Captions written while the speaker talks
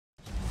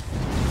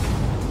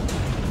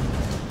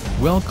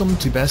Welcome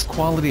to Best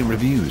Quality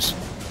Reviews.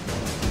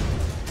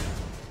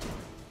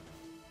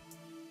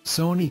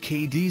 Sony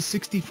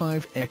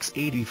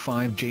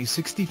KD65X85J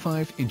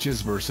 65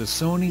 inches vs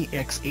Sony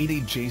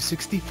X80J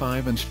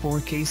 65-inch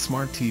 4K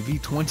Smart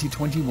TV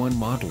 2021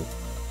 model.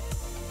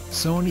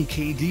 Sony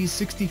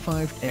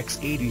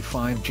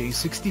KD65X85J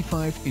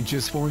 65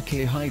 inches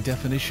 4K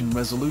high-definition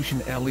resolution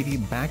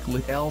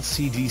LED-Backlit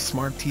LCD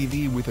Smart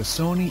TV with a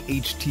Sony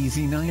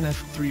HTZ9F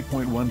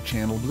 3.1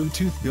 channel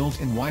Bluetooth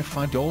built-in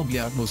Wi-Fi Dolby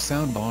Atmos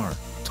Soundbar,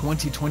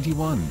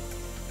 2021.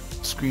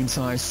 Screen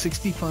size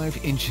 65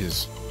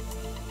 inches.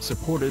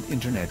 Supported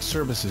internet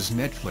services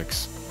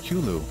Netflix,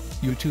 Hulu,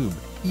 YouTube,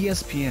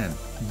 ESPN,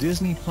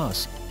 Disney+,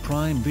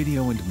 Prime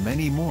Video and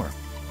many more.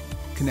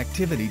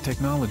 Connectivity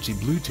technology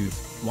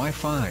Bluetooth,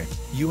 Wi-Fi,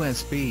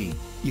 USB,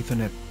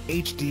 Ethernet,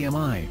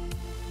 HDMI.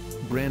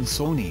 Brand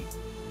Sony.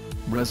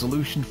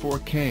 Resolution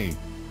 4K.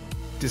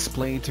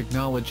 Display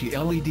technology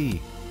LED.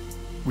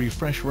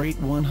 Refresh rate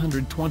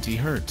 120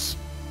 Hz.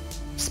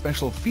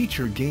 Special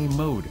feature game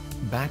mode,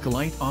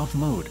 backlight off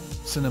mode,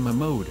 cinema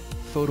mode,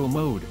 photo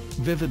mode,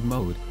 vivid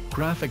mode,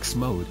 graphics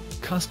mode,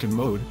 custom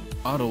mode,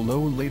 auto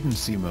low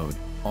latency mode,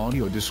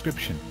 audio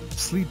description,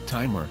 sleep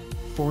timer,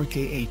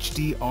 4K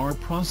HDR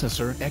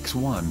processor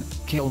X1,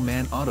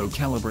 Kalman auto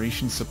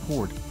calibration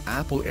support,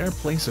 Apple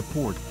AirPlay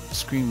support,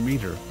 screen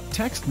reader,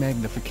 text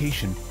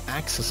magnification,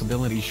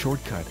 accessibility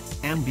shortcut,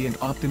 ambient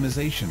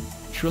optimization,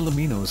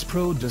 Trillumino's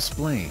Pro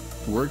display,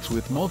 works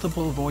with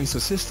multiple voice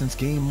assistants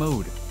game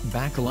mode,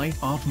 backlight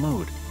off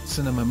mode,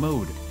 cinema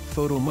mode,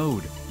 photo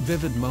mode,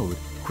 vivid mode,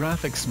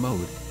 graphics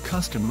mode,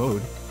 custom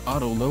mode,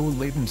 auto low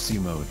latency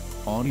mode,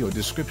 audio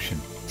description,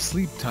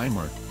 sleep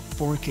timer,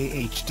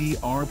 4K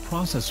HDR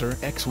processor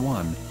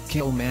X1,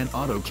 Kalman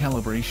auto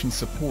calibration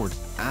support,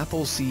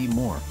 Apple See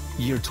More,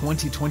 year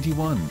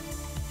 2021.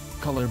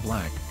 Color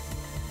black.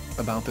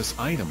 About this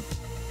item.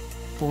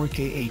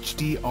 4K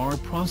HDR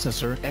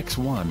processor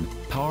X1,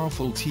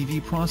 powerful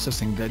TV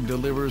processing that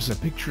delivers a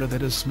picture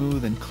that is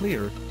smooth and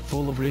clear,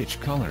 full of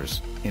rich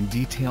colors, and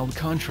detailed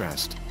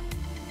contrast.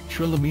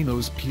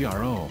 Trillumino's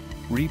Pro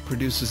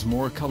reproduces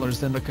more colors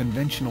than the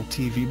conventional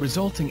TV,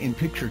 resulting in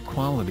picture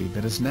quality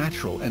that is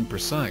natural and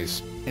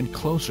precise, and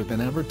closer than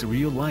ever to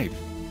real life.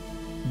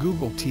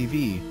 Google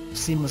TV,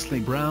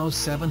 seamlessly browse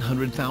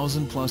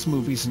 700,000 plus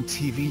movies and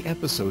TV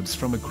episodes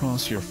from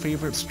across your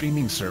favorite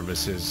streaming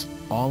services,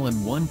 all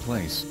in one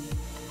place.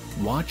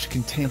 Watch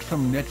content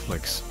from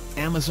Netflix,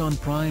 Amazon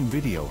Prime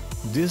Video,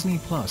 Disney+,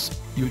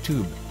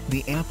 YouTube,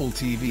 the Apple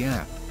TV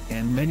app,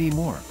 and many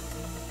more.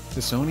 The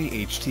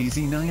Sony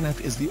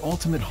HTZ9F is the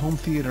ultimate home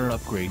theater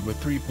upgrade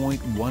with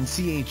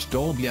 3.1 ch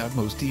Dolby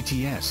Atmos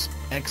DTS,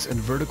 X and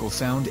vertical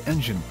sound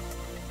engine.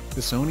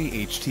 The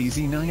Sony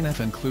HTZ9F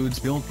includes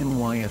built-in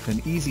Wi-Fi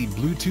and easy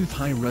Bluetooth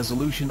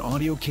high-resolution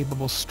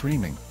audio-capable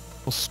streaming.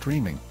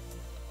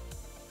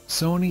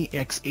 Sony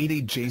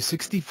X80J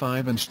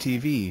 65-inch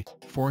TV,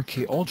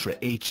 4K Ultra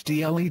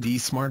HD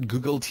LED Smart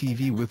Google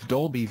TV with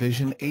Dolby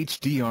Vision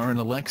HDR and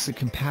Alexa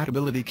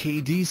compatibility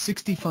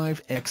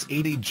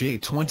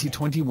KD65X80J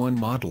 2021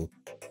 model.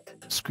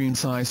 Screen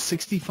size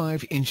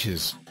 65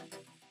 inches.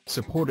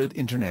 Supported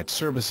internet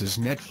services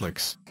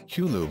Netflix,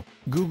 Hulu,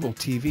 Google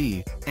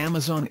TV,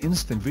 Amazon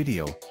Instant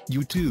Video,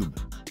 YouTube.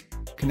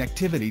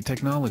 Connectivity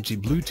technology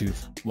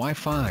Bluetooth,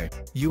 Wi-Fi,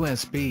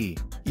 USB,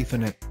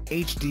 Ethernet,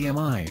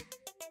 HDMI.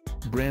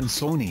 Brand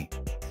Sony.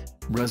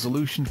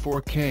 Resolution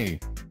 4K.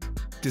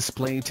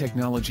 Display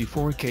technology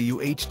 4K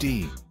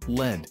UHD,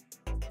 LED.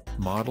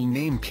 Model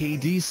name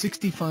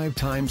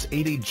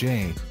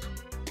KD65X80J.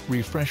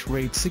 Refresh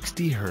rate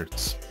 60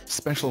 Hz.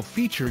 Special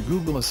feature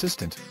Google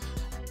Assistant.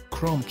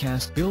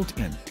 Chromecast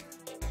built-in.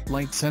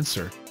 Light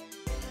sensor.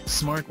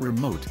 Smart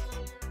remote.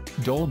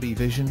 Dolby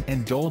Vision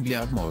and Dolby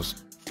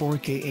Atmos,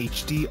 4K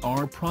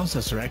HDR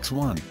processor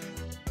X1.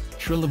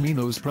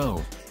 Trillumino's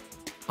Pro.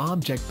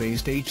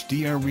 Object-based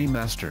HDR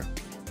remaster.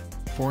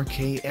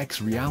 4K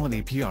X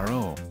Reality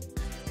Pro.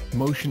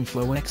 Motion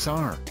Flow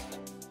XR.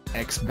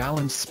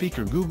 X-Balance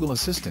speaker Google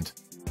Assistant.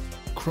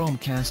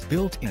 Chromecast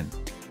built-in.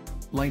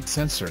 Light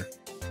sensor.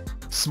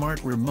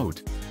 Smart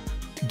remote.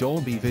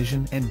 Dolby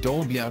Vision and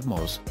Dolby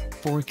Atmos,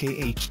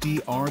 4K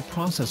HDR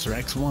processor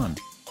X1.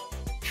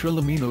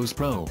 Trillumino's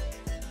Pro.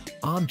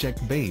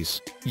 Object base,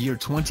 year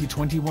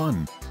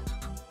 2021.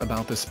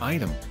 About this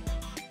item.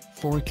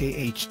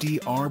 4K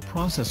HDR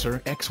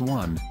processor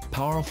X1,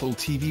 powerful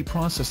TV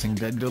processing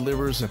that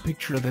delivers a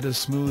picture that is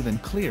smooth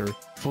and clear,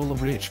 full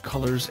of rich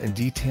colors and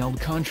detailed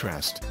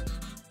contrast.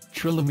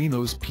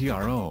 Trillumino's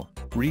Pro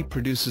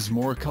reproduces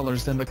more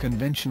colors than the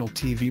conventional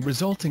TV,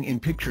 resulting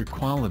in picture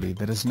quality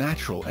that is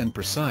natural and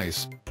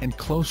precise, and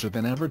closer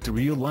than ever to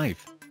real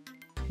life.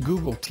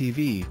 Google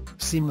TV,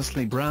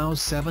 seamlessly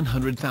browse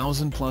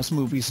 700,000 plus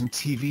movies and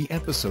TV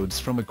episodes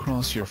from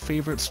across your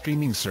favorite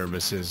streaming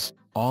services,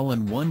 all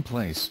in one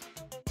place.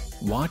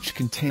 Watch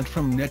content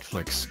from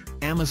Netflix,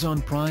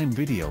 Amazon Prime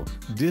Video,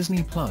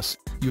 Disney+,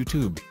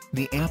 YouTube,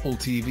 the Apple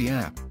TV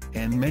app,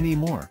 and many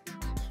more.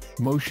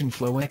 Motion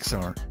Flow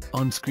XR,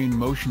 on-screen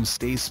motion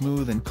stays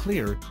smooth and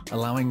clear,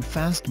 allowing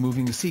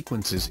fast-moving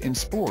sequences in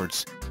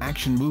sports,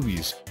 action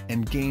movies,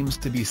 and games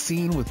to be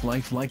seen with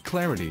lifelike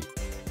clarity.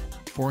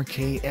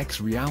 4K X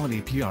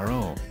Reality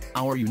Pro,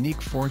 our unique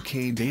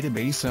 4K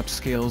database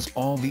upscales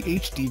all the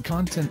HD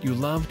content you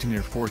love to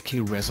near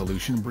 4K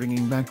resolution,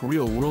 bringing back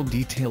real-world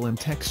detail and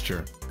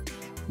texture.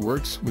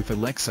 Works with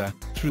Alexa.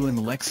 Through an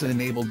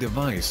Alexa-enabled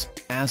device,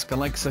 ask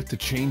Alexa to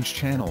change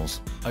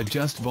channels,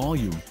 adjust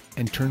volume,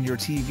 and turn your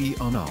TV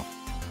on/off.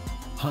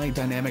 High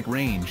dynamic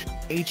range,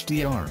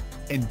 HDR,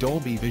 and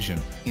Dolby Vision.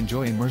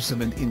 Enjoy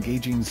immersive and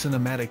engaging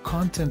cinematic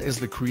content as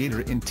the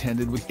creator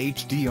intended with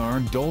HDR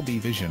and Dolby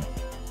Vision.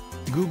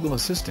 Google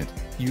Assistant.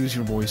 Use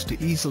your voice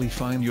to easily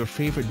find your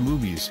favorite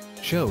movies,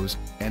 shows,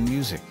 and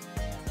music.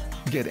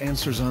 Get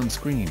answers on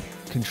screen,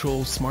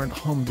 control smart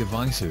home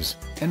devices,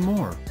 and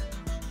more.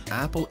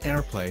 Apple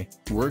AirPlay.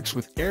 Works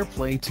with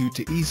AirPlay 2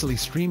 to easily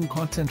stream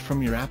content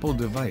from your Apple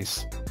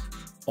device.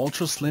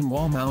 Ultra slim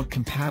wall mount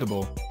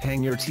compatible.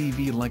 Hang your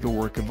TV like a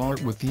work of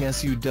art with the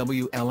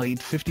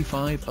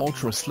SUWL855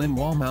 Ultra Slim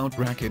Wall Mount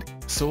Bracket,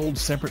 sold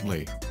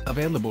separately,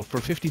 available for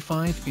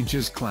 55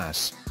 inches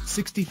class,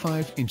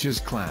 65 inches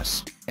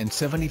class, and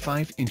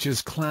 75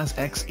 inches class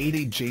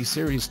X80J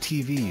series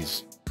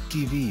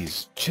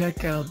TVs.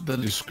 Check out the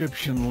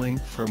description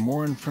link for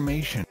more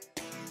information.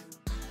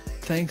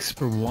 Thanks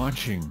for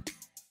watching.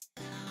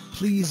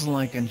 Please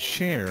like and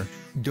share,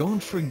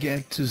 don't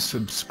forget to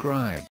subscribe.